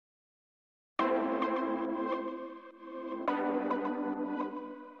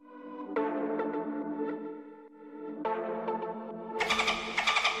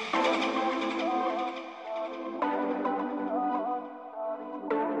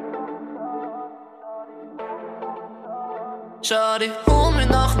Shawty, hol mir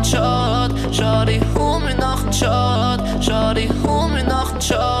noch nen Shot. Shawty, hol mir noch nen Shot. Shawty, hol mir noch nen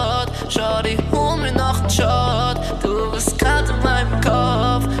Shot. Shawty, hol mir noch nen Shot. Du bist grad in meinem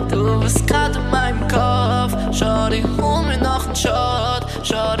Kopf. Du bist grad in meinem Kopf. Shawty, hol mir noch nen Shot.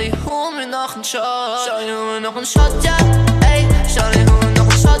 Shawty, hol mir noch nen Shot. Shawty, hol mir noch nen Shot, ja. Ey, Shawty, hol mir noch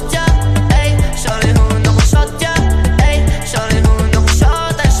nen Shot, ja. Ey, Shawty, hol mir noch nen Shot, ja. Ey, Shawty, hol mir noch nen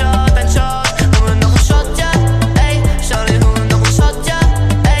Shot, ein Shot, ein Shot. Hol mir noch nen Shot, ja. Ey, Shawty, hol mir noch nen Shot, ja.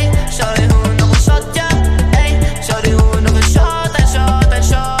 Ey, Shawty, hol mir noch nen Shot, ja. Ey, Shawty, hol mir noch nen Shot, ein Shot, ein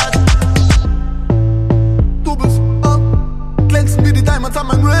Shot. Du bist glänzen wie die Diamonds an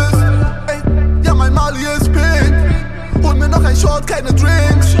meinem Wrist. Ey, ja, mein Mali ist pink. Hol mir noch ein Shot, keine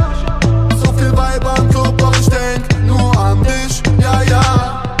Drinks. So viel Vibe am Club, doch ich denk nur an dich, ja,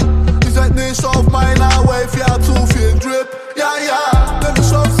 ja. Ihr seid nicht auf meiner Wave, ja, zu viel Drip, ja, ja. Wenn du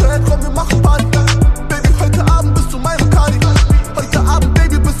schaffst, komm, wir machen Party. Baby, heute Abend bist du meine Cardi. Heute Abend,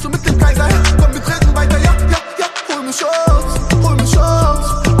 Baby, bist du mit dem Kaiser. Komm, wir treten weiter, ja, ja, ja. Hol mir Shots, hol mir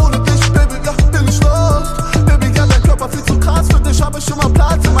Shots. Ohne dich, Baby, ja, bin ich lost. Baby, ja, dein Körper viel zu krass. Für dich hab ich immer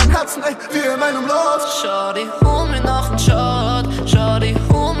Platz in meinem Herzen, ey, wie in einem Lost. Shawty, hol mir noch nen Shot. Shawty,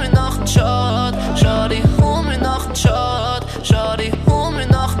 hol mir noch nen Shot. Shawty, hol mir noch nen Shot. Shawty, hol mir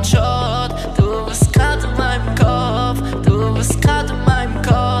noch nen Shot. Du bist grad in meinem Kopf. Du bist grad in meinem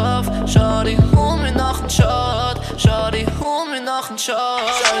Kopf. Shawty, hol mir noch nen Shot. Shawty, hol mir noch nen Shot.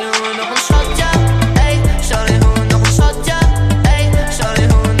 Shawty, hol mir noch nen Shot, ja. Ey, Shawty, hol mir noch nen Shot, ja. Ey, Shawty,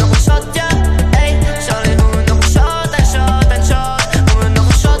 hol mir noch nen Shot, ja. Ey, Shawty, hol mir noch nen Shot, ein Shot, ein Shot. Hol mir noch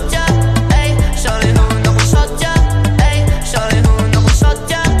nen Shot, ja. Ey, Shawty, hol mir noch nen Shot, ja. Ey, Shawty, hol mir noch nen Shot,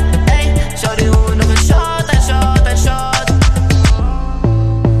 ja. Ey, Shawty, hol mir noch nen Shot, ein Shot, ein Shot.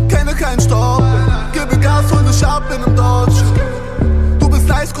 Kenne keinen Stopp, gebe Gas, hol dich ab in nem Dodge. Du bist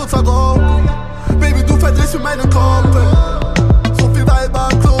nice, kurzer Rock. Baby, du verdrehst mir meine Kopf. So viel Vibe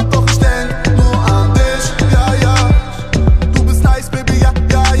am Club, doch ich denk nur an dich, ja, ja. Du bist nice, Baby, ja,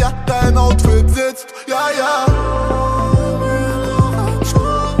 ja, ja. Dein Outfit sitzt, ja, ja.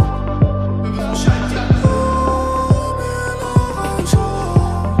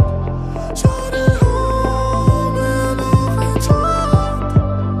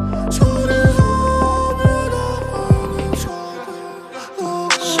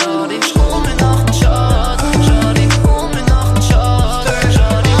 Shawty, hol mir noch nen Shot. Shawty, hol mir noch nen Shot.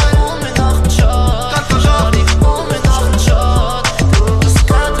 Shawty, hol mir noch nen Shot. Shawty, hol mir noch nen Shot. Du bist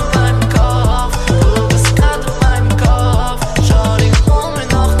grad in meinem Kopf. Du bist grad in meinem Kopf. Shawty, hol mir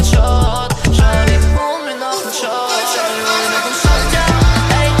noch nen Shot. Shawty, hol mir noch nen Shot. Shawty, hol mir noch nen Shot, ja.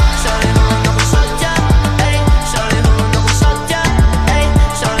 Ey, Shawty, hol mir noch nen Shot, ja. Ey, Shawty, hol mir noch nen Shot, ja. Ey,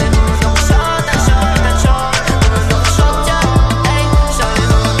 Shawty, hol mir noch nen Shot, ein Shot, ein Shot.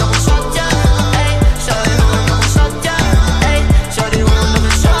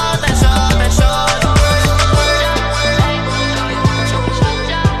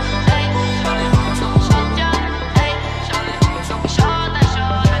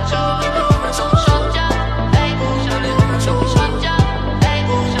 Hol mir noch nen Shot, ja. Ey, Shawty, hol mir noch nen Shot, ja. Ey,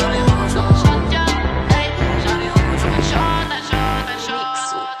 Shawty, hol mir noch nen Shot, ja. Ey, Shawty, hol mir noch nen Shot, ein Shot, ein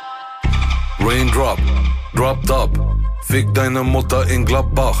Shot. Raindrop, dropped up, fick deine Mutter in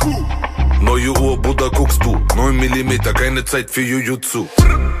Gladbach. Neue Uhr, Bruder, guckst du, 9 mm, keine Zeit für Jujutsu.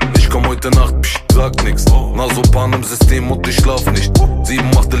 Ich komm heute Nacht, psch, sag nix. Nasopan im System und ich schlaf nicht. 7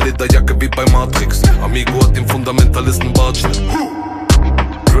 machte Lederjacke wie bei Matrix. Amigo hat den Fundamentalisten Bartschnitt.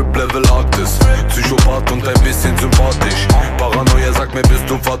 Drip Level Arktis, Psychopath und ein bisschen sympathisch. Paranoia sagt mir, bist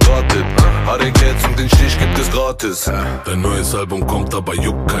du verdrahtet. Haring Cats und den Stich gibt es gratis. Dein neues Album kommt, aber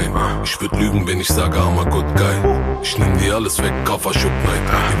juckt kein. Ich würd lügen, wenn ich sage, I'm a good guy. Ich nehm dir alles weg, Kaffer, Schuck, nein.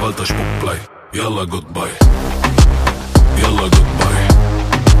 Die Walter spuckt Blei, yalla goodbye. Yalla goodbye.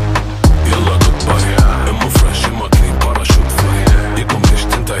 Yalla goodbye. Immer fresh, immer clean, Parachute frei. Ihr kommt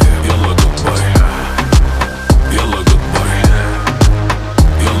nicht hinterher, yalla goodbye. Yalla goodbye.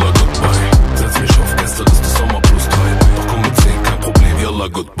 Yalla goodbye. Setz mich auf Gästeliste Sommer plus 3. Doch komm mit 10, kein Problem, yalla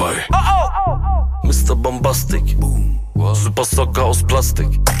goodbye. Mr. Bombastic, Super Socker aus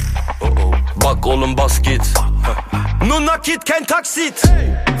Plastik. Back Olem Basket. Nur Nakid, kein Taxit.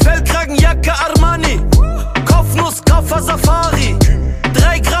 Fellkragenjacke Armani. Kopfnuss, Kaffer Safari.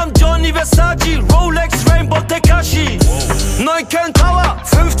 3 Gramm Johnny Versace. Rolex, Rainbow Tekashi. 9 Köln Tower,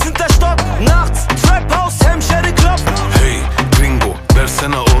 15. Stock. Nachts, Trap House, Hemşehri Club. Hey, Gringo,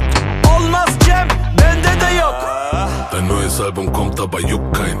 versene Ot. Olmaz Cem, bende de yok. Dein neues Album kommt, aber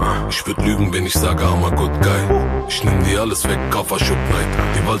juckt kein. Ich würd lügen, wenn ich sage, I'm a good guy. Ich nehm dir alles weg, Kaffer, Schuck, nein.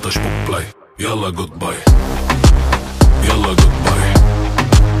 Die Walter spuckt Blei, yalla goodbye. Yalla goodbye.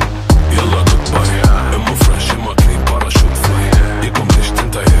 Yalla goodbye. Immer fresh, immer clean, Parachute frei.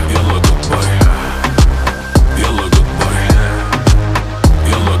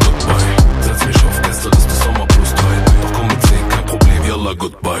 Yalla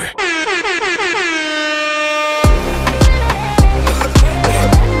goodbye.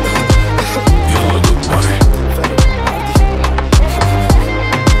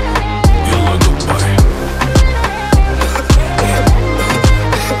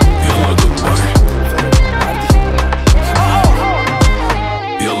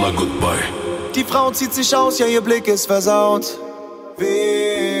 Die Frau zieht sich aus, ja ihr Blick ist versaut.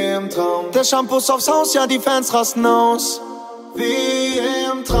 Wie im Traum. Der Shampoo ist aufs Haus, ja die Fans rasten aus. Wie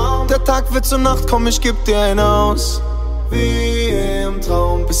im Traum. Der Tag wird zur Nacht, komm ich geb dir einen aus. Wie im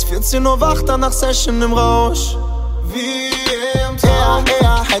Traum. Bis 14 Uhr wach, danach Session im Rausch. Wie im Traum.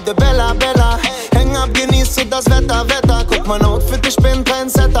 Heide Bella, Bella. Häng ab, genießt du das Wetter, Wetter. Guck mein Outfit, ich bin kein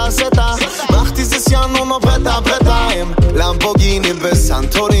Setter. Mach dieses Jahr nur noch Bretter. Im Lamborghini bis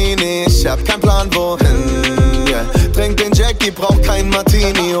Santorini. Ich hab keinen Plan, wohin, yeah. Trink den Jackie, brauch kein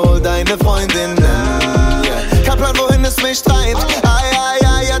Martini. Hol deine Freundin, yeah. Kein Plan, wohin es mich treibt.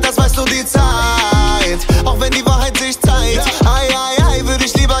 Ja, das weißt du die Zeit. Auch wenn die Wahrheit sich zeigt. Würde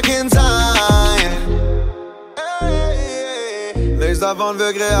ich lieber Kind sein. Nichts davon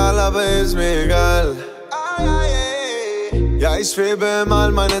wirkt real, aber ist mir egal. Ja, ich schwebe im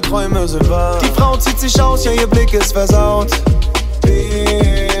All, meine Träume sind wahr. Die Frau zieht sich aus, ja ihr Blick ist versaut. Wie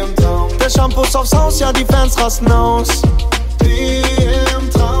im Traum. Der Shampoo ist aufs Haus, ja die Fans rasten aus. Wie im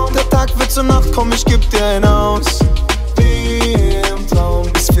Traum. Der Tag wird zur Nacht, komm ich geb dir einen aus. Wie im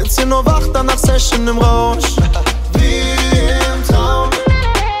Traum. Bis 14 Uhr wach, danach Session im Rausch. Wie im Traum.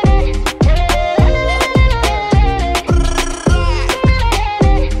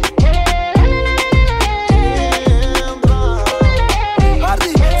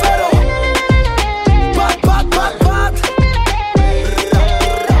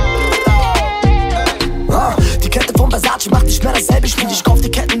 Macht nicht mehr dasselbe Spiel, ich kauf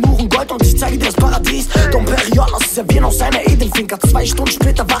die Ketten nur in Gold und ich zeige dir das Paradies. Dom Perignon aus servieren aus einer Edelfinker. 2 Stunden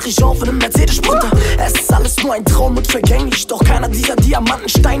später wach ich auf in einem Mercedes-Sprinter. Es ist alles nur ein Traum und vergänglich, doch keiner dieser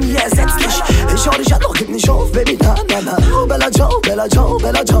Diamantensteine hier ersetzt dich. Ich schau dich an, doch gib nicht auf, Baby, na, na, na. Oh, Bella Joe, Bella Joe,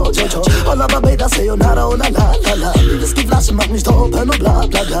 Bella Joe, Joe, Joe. Oh, la, Barbada, Sayonara, oh, la, la, la, la. Whiskyflasche macht mich dopen und bla,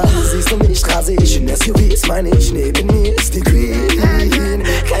 bla, bla. Siehst du mich, rase ich in SUVs, meine ich, neben mir ist die Queen.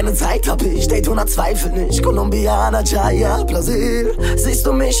 Keine Zeit hab ich, Daytona zweifelt nicht, Colombianer, Jaya, Brasil. Siehst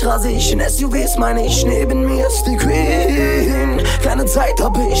du mich, rase ich in SUVs, meine ich, neben mir ist die Queen. Keine Zeit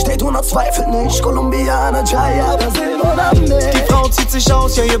hab ich, Daytona zweifelt nicht, Colombianer, Jaya, Brasil. Die Frau zieht sich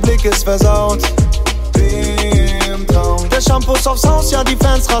aus, ja ihr Blick ist versaut. Wie im Traum. Der Shampoo ist aufs Haus, ja die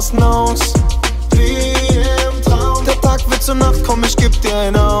Fans rasten aus. Wie im Traum. Der Tag wird zur Nacht, komm ich geb dir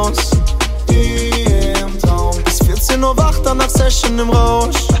einen aus. Wie im Traum. Bis 14 Uhr wach, danach Session im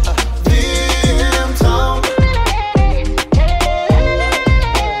Rausch. Wie im Traum.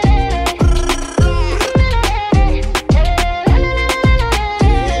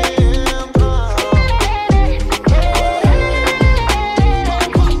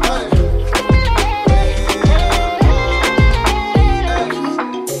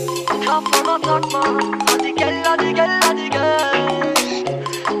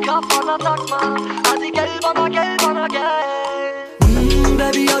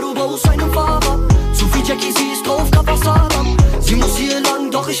 Baby, ja, du brauchst einen Fahrer. Zu viel Jackie, sie ist drauf, Kapasalam. Sie muss hier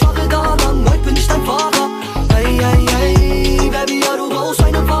lang, doch ich fahre da lang. Heute bin ich dein Fahrer. Hey, hey, hey, Baby, ja, du brauchst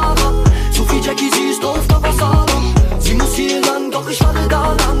einen Fahrer. Zu viel Jackie, sie ist drauf, Kapasalam. Sie muss hier lang, doch ich fahre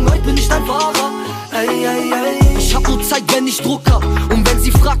da lang. Heute bin ich dein Fahrer. Hey, hey, hey. Ich hab nur Zeit, wenn ich Druck hab. Und wenn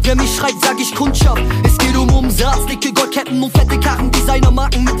sie fragt, wer mich schreibt, sag ich Kundschaft. Es geht um Umsatz, dicke Goldketten und fette Karren.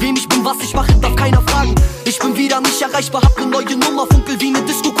 Designermarken, mit wem ich bin, was ich mache, darf keiner fragen. Ich bin wieder nicht erreichbar, hab ne neue Nummer, funkel wie ne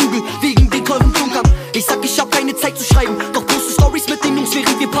Disco-Kugel, wegen den teuren Klunkern. Ich sag, ich hab keine Zeit zu schreiben, doch poste Stories mit den Jungs,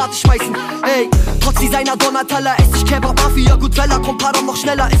 während wir Party schmeißen. Ey, trotz Designer Donatella, ess ich Kebab, Mafia, Goodfella, kommt Pardon noch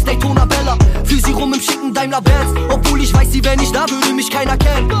schneller, ist Daytona Bella. Für sie rum im schicken Daimler-Benz, obwohl ich weiß, sie wär nicht da, würde mich keiner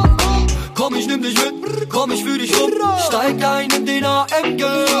kennen. Komm, ich nimm dich mit, komm, ich führ dich rum. Steig ein in den AMG.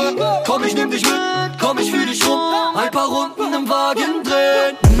 Komm, ich nimm dich mit, komm, ich führ dich rum. Ein paar Runden im Wagen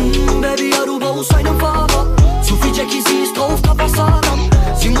drehen. Baby, ja, du brauchst einen Fahrer. Zu viel Jackie, sie ist drauf, Kapasalam.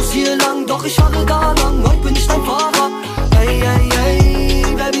 Sie muss hier lang, doch ich fahre da lang. Heute bin ich dein Fahrer. Hey, hey,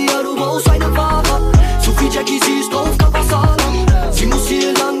 hey, Baby, ja, du brauchst einen Fahrer. Zu viel Jackie, sie ist drauf, Kapasalam. Sie muss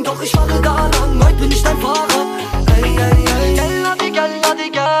hier lang, doch ich fahre da lang. Heute bin ich dein Fahrer. Hey, hey, hey. Gel hadi gel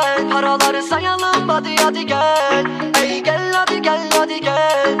hadi gel. Paraları sayalım hadi hadi gel. Ey gel hadi gel hadi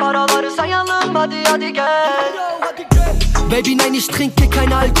gel. Paraları sayalım hadi hadi gel. Baby, nein, ich trinke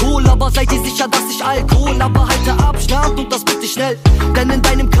kein Alkohol, aber seid ihr sicher, dass ich Alkohol, aber halte Abstand und das bitte schnell, denn in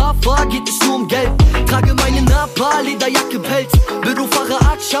deinem Koffer geht es nur um Geld. Trage meine Napa, Lederjacke, Pelz, Bürofahrer,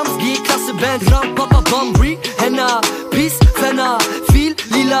 Akshams, G-Klasse, Band, Ram, Papa, Bam, Henna, Peace, Fenna, viel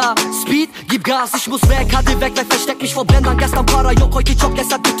Tequila, Speed, gib Gas, ich muss weg, hatte weg, versteck mich vor Blendern. Gestern Parajok, heute Job,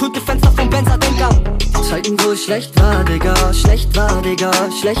 gestern getönte Fenster vom Benzer Denkern. Zeiten, wo ich schlecht war, Digga, schlecht war, Digga,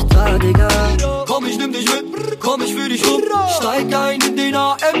 schlecht war, Digga. Komm, ich nimm dich mit, komm, ich führ dich rum. Steig ein in den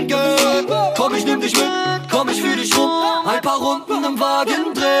AMG. Komm, ich nimm dich mit, komm, ich führ dich rum. Ein paar Runden im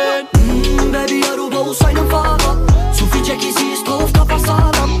Wagen drehen. Baby, ja, du brauchst einen Fahrer. Zu viel Jackie, sie ist drauf,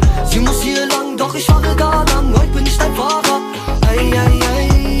 Kapasalam. Sie muss hier lang, doch ich fahre da lang. Heute bin ich dein Fahrer. Ey, ey,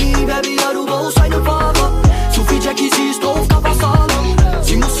 ey, Baby, ja, du brauchst einen Fahrer. Zu viel Jackie, sie ist drauf, Kapasalam.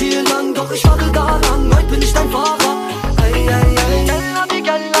 Sie muss hier lang, doch ich fahre da lang. Heute bin ich dein Fahrer. Ey, ey, ey. Gel,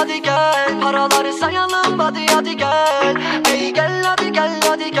 hadi gel. Paraları sayalım, hadi gel. Ey, gel, hadi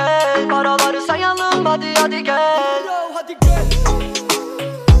gel. Paraları sayalım, hadi gel. Hadi gel.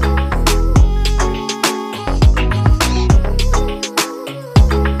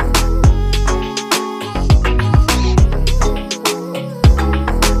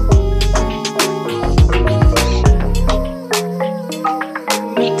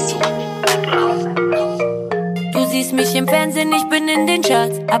 Mich im Fernsehen, ich bin in den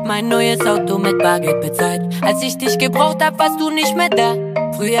Charts. Hab mein neues Auto mit Bargeld bezahlt. Als ich dich gebraucht hab, warst du nicht mehr da.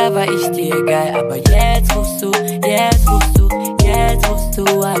 Früher war ich dir egal, aber jetzt rufst du, jetzt rufst du, jetzt rufst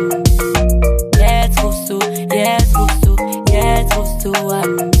du an. Jetzt rufst du, jetzt rufst du, jetzt rufst du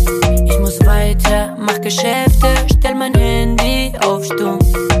an. Ich muss weiter, mach Geschäfte, stell mein Handy auf Stumm.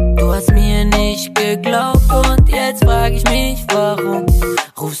 Du hast mir nicht geglaubt und jetzt frag ich mich, warum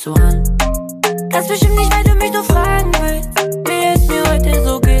rufst du an? Das bestimmt nicht, weil du mich nur fragen willst, wie es mir heute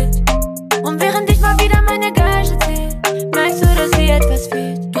so geht. Und während ich mal wieder meine Gage zähl, merkst du, dass hier etwas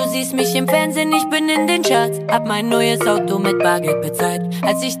fehlt. Du siehst mich im Fernsehen, ich bin in den Charts. Hab mein neues Auto mit Bargeld bezahlt.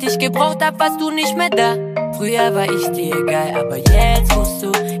 Als ich dich gebraucht hab, warst du nicht mehr da. Früher war ich dir egal, aber jetzt rufst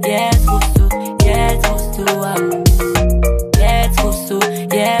du, jetzt rufst du, jetzt rufst du an. Jetzt rufst du,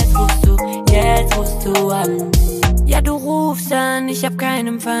 jetzt rufst du, jetzt rufst du an. Ja, du rufst an, ich hab keinen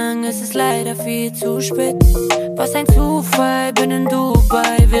Empfang, es ist leider viel zu spät. Was ein Zufall, bin in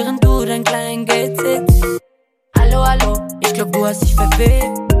Dubai, während du dein Kleingeld sitzt. Hallo, hallo, ich glaub, du hast dich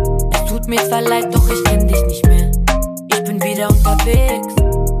verwählt. Es tut mir zwar leid, doch ich kenn dich nicht mehr. Ich bin wieder unterwegs,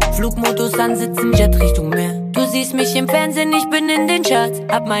 Flugmodus ansitzen, Jet Richtung Meer. Du siehst mich im Fernsehen, ich bin in den Charts.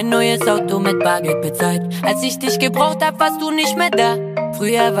 Hab mein neues Auto mit Bargeld bezahlt. Als ich dich gebraucht hab, warst du nicht mehr da.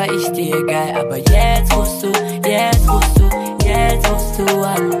 Früher war ich dir egal, aber jetzt rufst du, jetzt rufst du, jetzt rufst du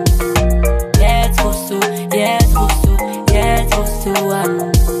an. Jetzt rufst du, jetzt rufst du, jetzt rufst du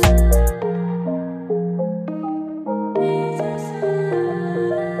an.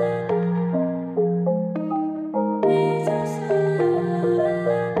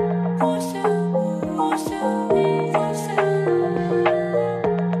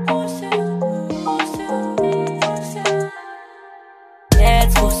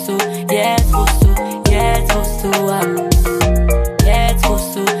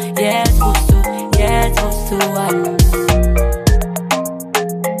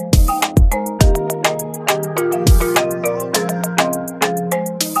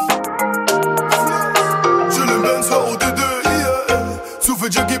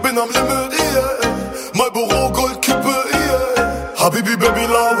 Habibi, Baby,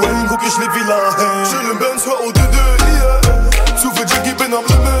 la Wayne, guck ich leb wie la Hain. Chillin' Benz, hör ODD, yeah. Zu viel Jackie, bin am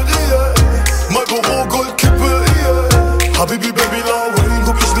Limit, yeah. Mein Büro, Goldkippe, yeah. Habibi, Baby, la Wayne,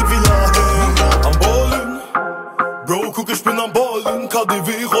 guck ich leb wie la Hain. Am Ballen, Bro, guck, ich bin am Ballen.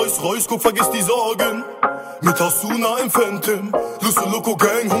 KDW, Reus, guck, vergiss die Sorgen. Mit Hasuna im Phantom, Lüsse, Loco,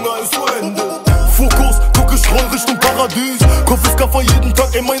 Gang, Hunger ist zu Ende. Fokus, guck, ich roll Richtung Paradies. Kopf ist Kaffer jeden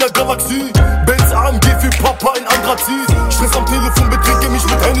Tag in meiner Galaxie. Benz AMG für Papa in Andrazis. Stress am Telefon, betrinke mich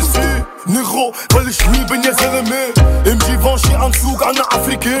mit Hennessy. Nero, weil ich real bin, ja Seleme. Im Givenchy-Anzug an der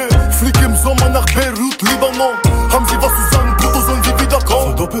Afrika. Flieg im Sommer nach Beirut, Libanon. Haben sie was zu sagen, Bruder, sollen sie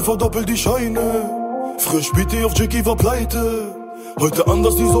wiederkommen. Verdoppel die Scheine. Frisch BT auf Jackie war pleite. Heute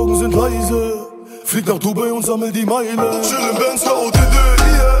anders, die Sorgen sind leise. Flieg nach Dubai und sammel die Meile. Chillin' Benz, ODD,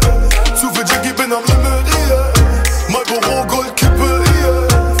 yeah. Zu viel Jackie, bin am Limit, yeah. Mein Büro, Goldkippe,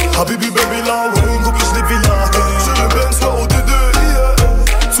 yeah. Habibi, Baby, la Wayne, guck, ich leb wie la Hain. Chillin' Benz, ODD,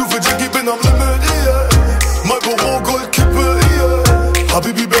 yeah. Zu viel Jackie, bin am Limit, yeah. Mein Büro, Goldkippe, yeah.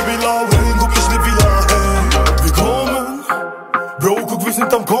 Habibi, Baby, la Wayne, guck, ich leb wie la Hain. Wir kommen, Bro, guck, wir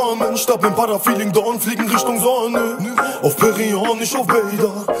sind am Kommen. Stab im Parafeeling Dawn, fliegen Richtung Sonne. Auf Perion, nicht auf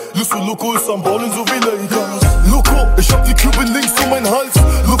Bäder. Lüsse Loco ist am Ballen, so wie Lakers. Loco, ich hab die Cuban links um mein Hals.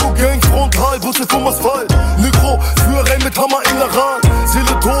 Loco Gang, frontal, Wurzel vom Asphalt. Negro, früher rein mit Hammer in Iran.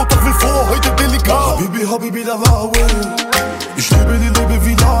 Seele tot, doch will vor, heute delikat. Habibi, la Lawe. Ich lebe die Lebe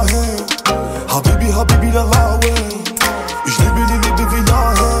wie Lahe. Habibi, la Lawe. Ich lebe die Lebe wie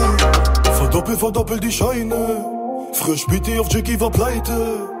Lahe. Kumpel verdoppelt die Scheine. Frisch BT auf Jackie war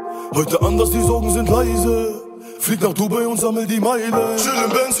pleite. Heute anders, die Sorgen sind leise. Flieg nach Dubai und sammel die Meile. Chill im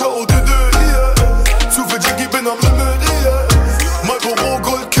Benz, ja, oh, yeah. Zu viel Jackie, bin am Limit, yeah. Marlboro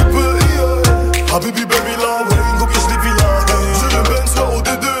Goldkippe, yeah. Habibi, Baby, La, Wayne, guck, ich lieb wie La, hey. Chill im Benz, ja, oh,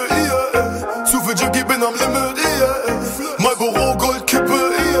 yeah. Zu viel Jackie, bin am Limit, yeah. Marlboro Goldkippe,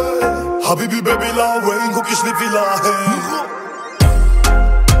 yeah. Habibi, Baby, La, Wayne, guck, ich lieb wie La, hey.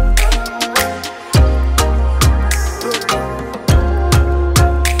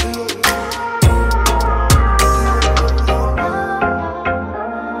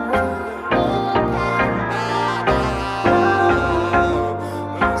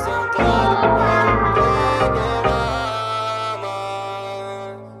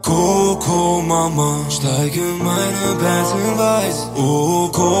 Mama, steig in meine Benz in weiß. Oh,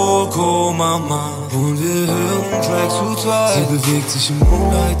 Coco, Mama. Und wir hören Tracks zu zweit. Sie bewegt sich im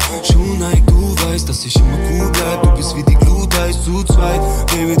Moonlight, Schuhneig, du weißt, dass ich immer cool bleib. Du bist wie die Glut, heißt zu zweit.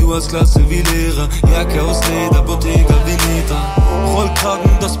 Baby, du hast Klasse wie Lehrer. Jacke aus Leder, Bottega Veneta. Rollkragen,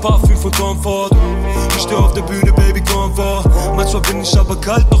 das Parfüm von Comfort. Ich steh auf der Bühne, Baby, Komfort. Manchmal bin ich aber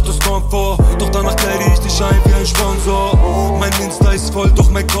kalt, doch das Komfort. Doch danach kleide ich dich ein wie ein Sponsor. Mein Insta ist voll, doch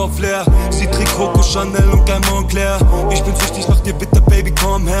mein Kopf leer. Sie trägt Coco, Chanel und kein Montclair. Ich bin süchtig nach dir, bitte, Baby,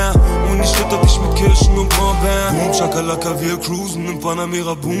 komm her. Und ich fütter dich mit Kirschen und Brombeeren. Boom, Chakalaka, wir cruisen im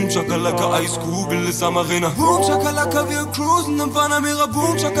Panamera. Boom, Chakalaka, Eiskugel ist am Arena. Boom, Chakalaka, wir cruisen im Panamera.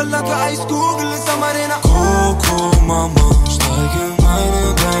 Boom, Chakalaka, Eiskugel ist am Arena. Coco, Mama, steig in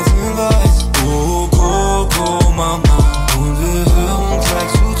meine Benz in weiß. Oh, Coco, Mama. Und wir hören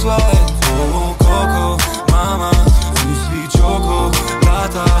Tracks zu zweit. Oh, Coco, Mama. Süß wie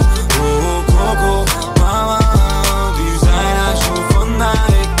Chocolata. Oh, Coco, Mama. Designer-Schuh von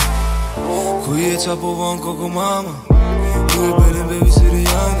Nike. Qui Chapo von Coco, Mama. Du bist Baby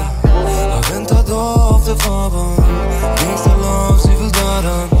Syriana. Aventador auf der Fahrbahn. Gangster Love, sie will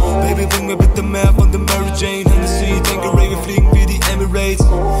daran. Baby, bring mir bitte mehr von der Mary Jane. Hennessy, Tanqueray, wir fliegen wie die Emirates.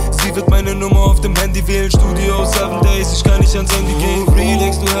 Sie wird meine Nummer auf dem Handy wählen. Studio 7 Days, ich kann nicht ans Handy gehen.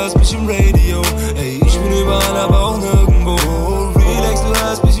 Relax, du hörst mich im Radio. Ey, ich bin überall, aber auch nirgendwo. Relax, du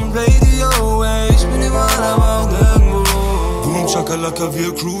hörst mich im Radio. Ey, ich bin überall, aber auch nirgendwo. Boom, Chakalaka,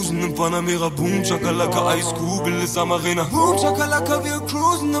 wir cruisen im Panamera. Boom, Chakalaka, Eiskugel ist am Arena. Boom, Chakalaka, wir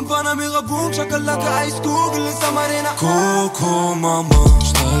cruisen im Panamera. Boom, Chakalaka, Eiskugel ist am Arena. Coco, Mama,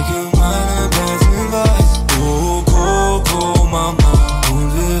 steig in meine Benz in weiß. Oh, Coco, Mama. Und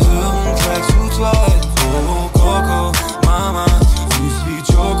wir hören Tracks zu zweit. Oh, Coco, Mama. Süß wie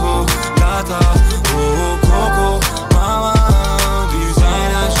Chocolata. Oh, Coco, Mama.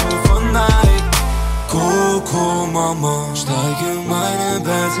 Designer-Schuh von Nike. Coco, Mama. Steig in meine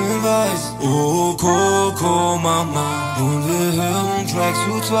Benz in weiß. Oh, Coco, Mama. Und wir hören Tracks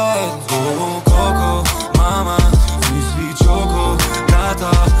zu zweit. Oh, Coco, Mama. Süß wie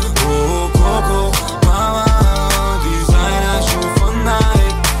Chocolata. Oh, Coco, Mama. Designer-Schuh von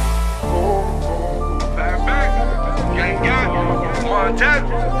Nike. Back, back. Gang, gang. Come on, Ted.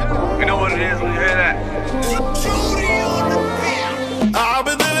 You know what it is when you hear that.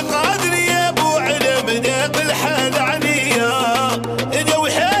 عبد القادر يا ابو علم داق الحال عليا انا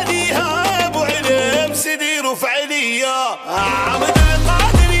وحالي ها ابو علم سيدي رفع عليا عبد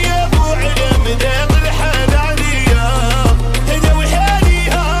القادر يا ابو علم داق الحال عليا انا وحالي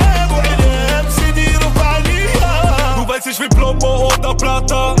ها ابو علم سيدي رفع عليا Du weißt ich will Plombo oder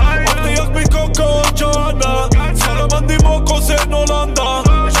Plata Mach die Jagd mit Coco und Johanna Salam an die Mokos in Hollanda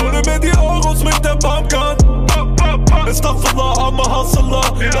Ich hole mir die Euros mit der Pumpgun Astaghfirullah, amma Hassallah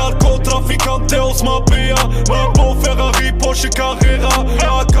Narkotrafikante aus Mafia Lambo, Ferrari, Porsche Carrera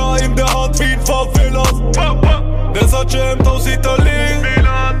AK in der Hand wie ein Favelas Versace Hemd aus Italien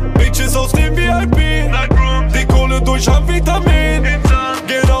Bitches aus dem VIP Die Kohle durch Vitamin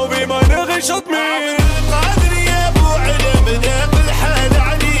Genau wie meine Richard Mille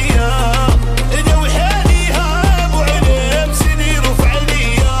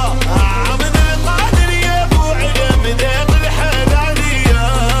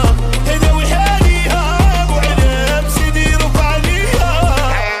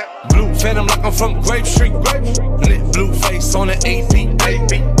I'm from Grape Street, lit blue face on an AP.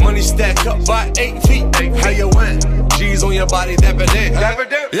 Money stacked up by 8 feet. How you win? G's on your body, dapper day.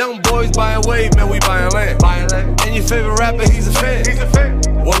 Young boys buying wave, man, we buying land. And your favorite rapper, he's a fan.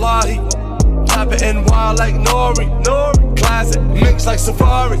 Wallahi, top it and wild like Nori. Classic, mix like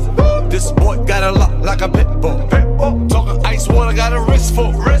Safari. This boy got a lot like a pit bull. Talking ice water, got a wrist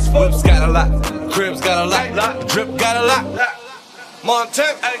full. Whips got a lot, cribs got a lot, drip got a lot.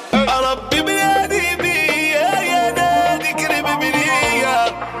 Montana, أنا ببلادي بيا يا نادي كريم بنية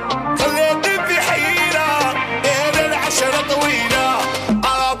خليتني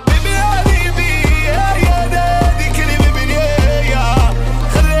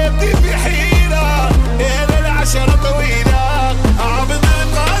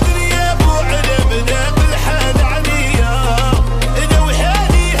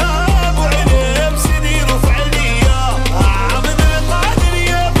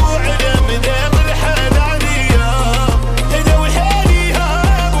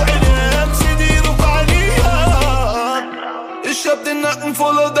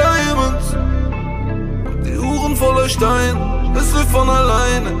voller Diamonds und die Uhren voller Stein. Es läuft von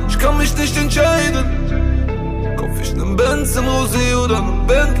alleine, ich kann mich nicht entscheiden. Kauf ich nen Benz in Rosé oder nen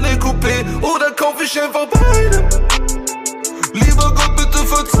Bentley Coupé oder kauf ich einfach beide? Lieber Gott, bitte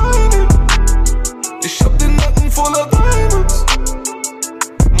verzeih mir. Ich hab den Nacken voller Diamonds,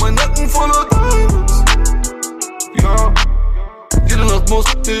 mein Nacken voller Diamonds. Ja, jede Nacht muss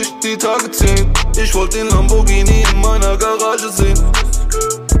ich die Tage zählen. Ich wollte den Lamborghini in meiner Garage sehen.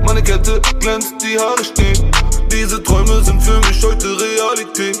 Meine Kette glänzt, die Haare stehen. Diese Träume sind für mich heute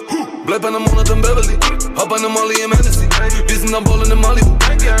Realität. Bleib einen Monat in Beverly, hab eine Molly im Hennessy. Wir sind am Ballen in Malibu,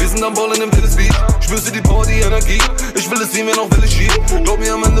 wir sind am Ballen im Venice Beach. Spürst du die Power, die Energie? Ich will es sehen, wer noch will ich schieb. Glaub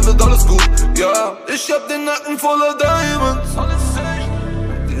mir, am Ende wird alles gut. Ja, ich hab den Nacken voller Diamonds,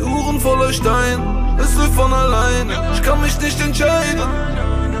 die Uhren voller Stein. Es läuft von alleine, ich kann mich nicht entscheiden.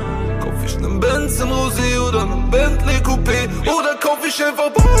 Kauf ich nen Benz in Rosé oder nen Bentley Coupé oder kauf ich einfach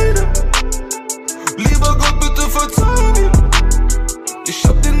beide? Lieber Gott, bitte verzeih mir. Ich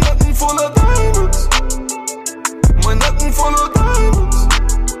hab den Nacken voller Diamonds, mein Nacken voller Diamonds.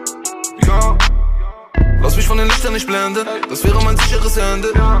 Ja, lass mich von den Lichtern nicht blenden, das wäre mein sicheres Ende.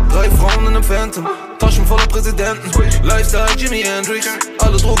 3 Frauen in nem Phantom, Taschen voller Präsidenten. Lifestyle Jimi Hendrix,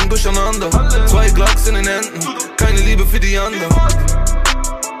 alle Drogen durcheinander. 2 Glocks in den Händen, keine Liebe für die anderen.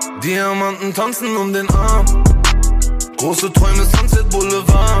 Diamanten tanzen um den Arm, große Träume, Sunset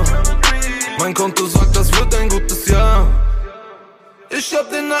Boulevard. Mein Konto sagt, das wird ein gutes Jahr. Ich hab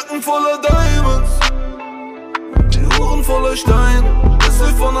den Nacken voller Diamonds, die Uhren voller Stein. Es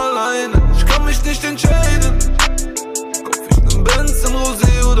läuft von alleine, ich kann mich nicht entscheiden. Kauf ich nen Benz in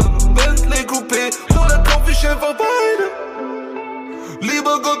Rosé oder nen Bentley Coupé oder kauf ich einfach beide?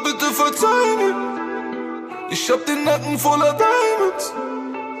 Lieber Gott, bitte verzeih mir. Ich hab den Nacken voller Diamonds,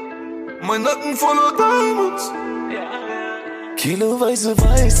 mein Nacken voller Diamonds. Kiloweise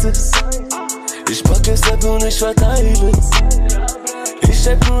Weißes, ich pack es ab und ich verteile es. Ich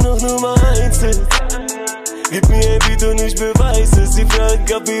hab nur noch Nummer 1. Gib mir ein Beat und ich beweise es. Sie fragen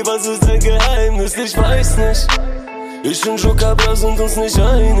Kapi, was ist dein Geheimnis? Ich weiß nicht. Ich und Joker Bra sind uns nicht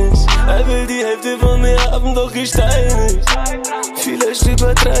einig. Er will die Hälfte von mir haben, doch ich teile nicht. Vielleicht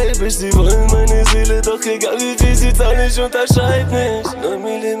übertreibe ich, sie wollen meine Seele, doch egal wie viel sie zahlen, ich unterscheid nicht. 9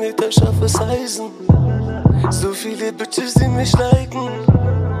 mm scharfes Eisen, so viele Bitches, die mich liken.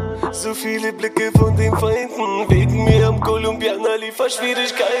 So viele Blicke von den Feinden, wegen mir am Kolumbianer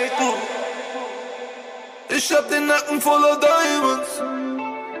Lieferschwierigkeiten. Ich hab den Nacken voller Diamonds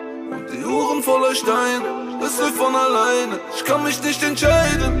und die Uhren voller Stein. Es läuft von alleine, ich kann mich nicht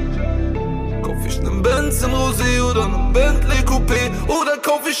entscheiden. Kauf ich nen Benz in Rosé oder nen Bentley Coupé oder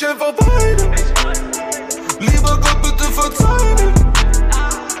kauf ich einfach beide? Lieber Gott, bitte verzeih mir.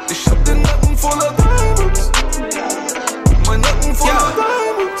 Ich hab den Nacken voller Diamonds, mein Nacken voller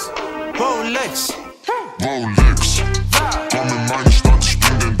Diamonds. Rolex, Rolex, komm in meine Stadt, ich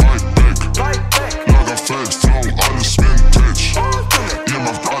bring den Vibe back. Lagerfeld, Flow, alles Vintage. Ihr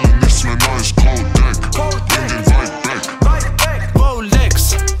macht alle nichts mehr neues, Codedeck. Bring den Vibe back.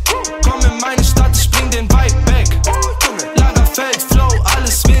 Rolex, komm in meine Stadt, ich bring den Vibe back. Lagerfeld, Flow,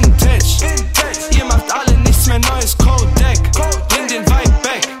 alles Vintage. Ihr macht alle nichts mehr neues, Codedeck. Bring den Vibe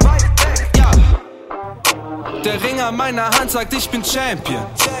back. Ja. Der Ring an meiner Hand sagt, ich bin Champion.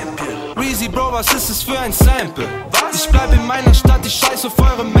 Reezy, Bro, was ist es für ein Sample? Ich bleib in meiner Stadt, ich scheiß auf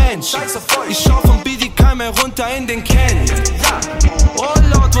eure Menschen. Ich schau vom BDK mehr runter in den Canyon. Oh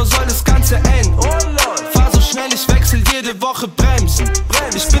Lord, wo soll das Ganze enden? Fahr so schnell, ich wechsel jede Woche Bremsen.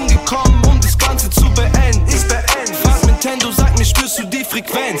 Ich bin gekommen, um das Ganze zu beenden. Frag Nintendo, sag mir, spürst du die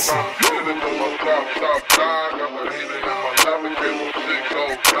Frequenzen?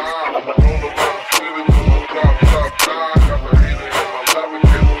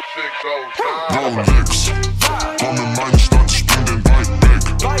 Rolex, komm in meine Stadt, ich bring den Vibe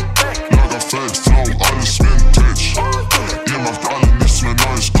back. Lagerfeld, Flow, alles Vintage. Ihr macht alle nichts mehr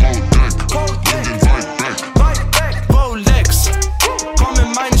neues, Codedeck. Bring den Vibe back. Rolex, komm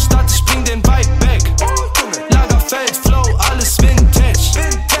in meine Stadt, ich bring den Vibe back. Lagerfeld, Flow, alles Vintage.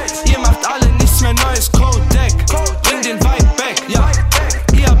 Ihr macht alle nichts mehr neues, Codedeck. Bring den Vibe back, ja.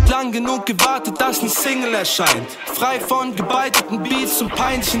 Ihr habt lang genug gewartet, dass ein Single erscheint. Frei von gebeiteten Beats und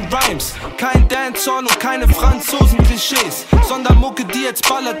peinlichen Rhymes. Kein Dancehall und keine Franzosen-Klischees, sondern Mucke, die jetzt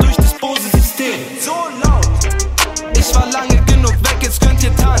ballert durch das Bose-System. So laut. Ich war lange genug weg, jetzt könnt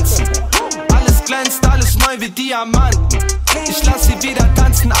ihr tanzen. Alles glänzt, alles neu wie Diamanten. Ich lass sie wieder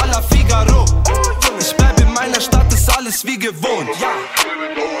tanzen à la Figaro. Ich bleib in meiner Stadt, ist alles wie gewohnt. Ja.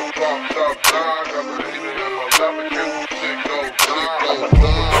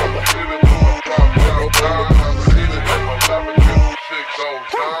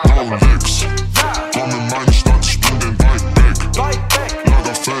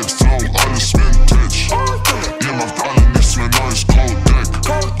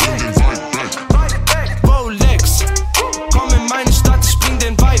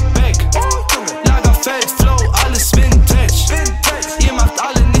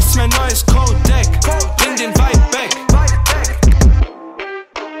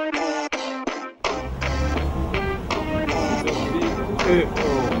 Oh,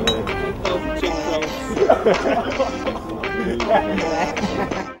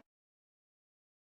 man.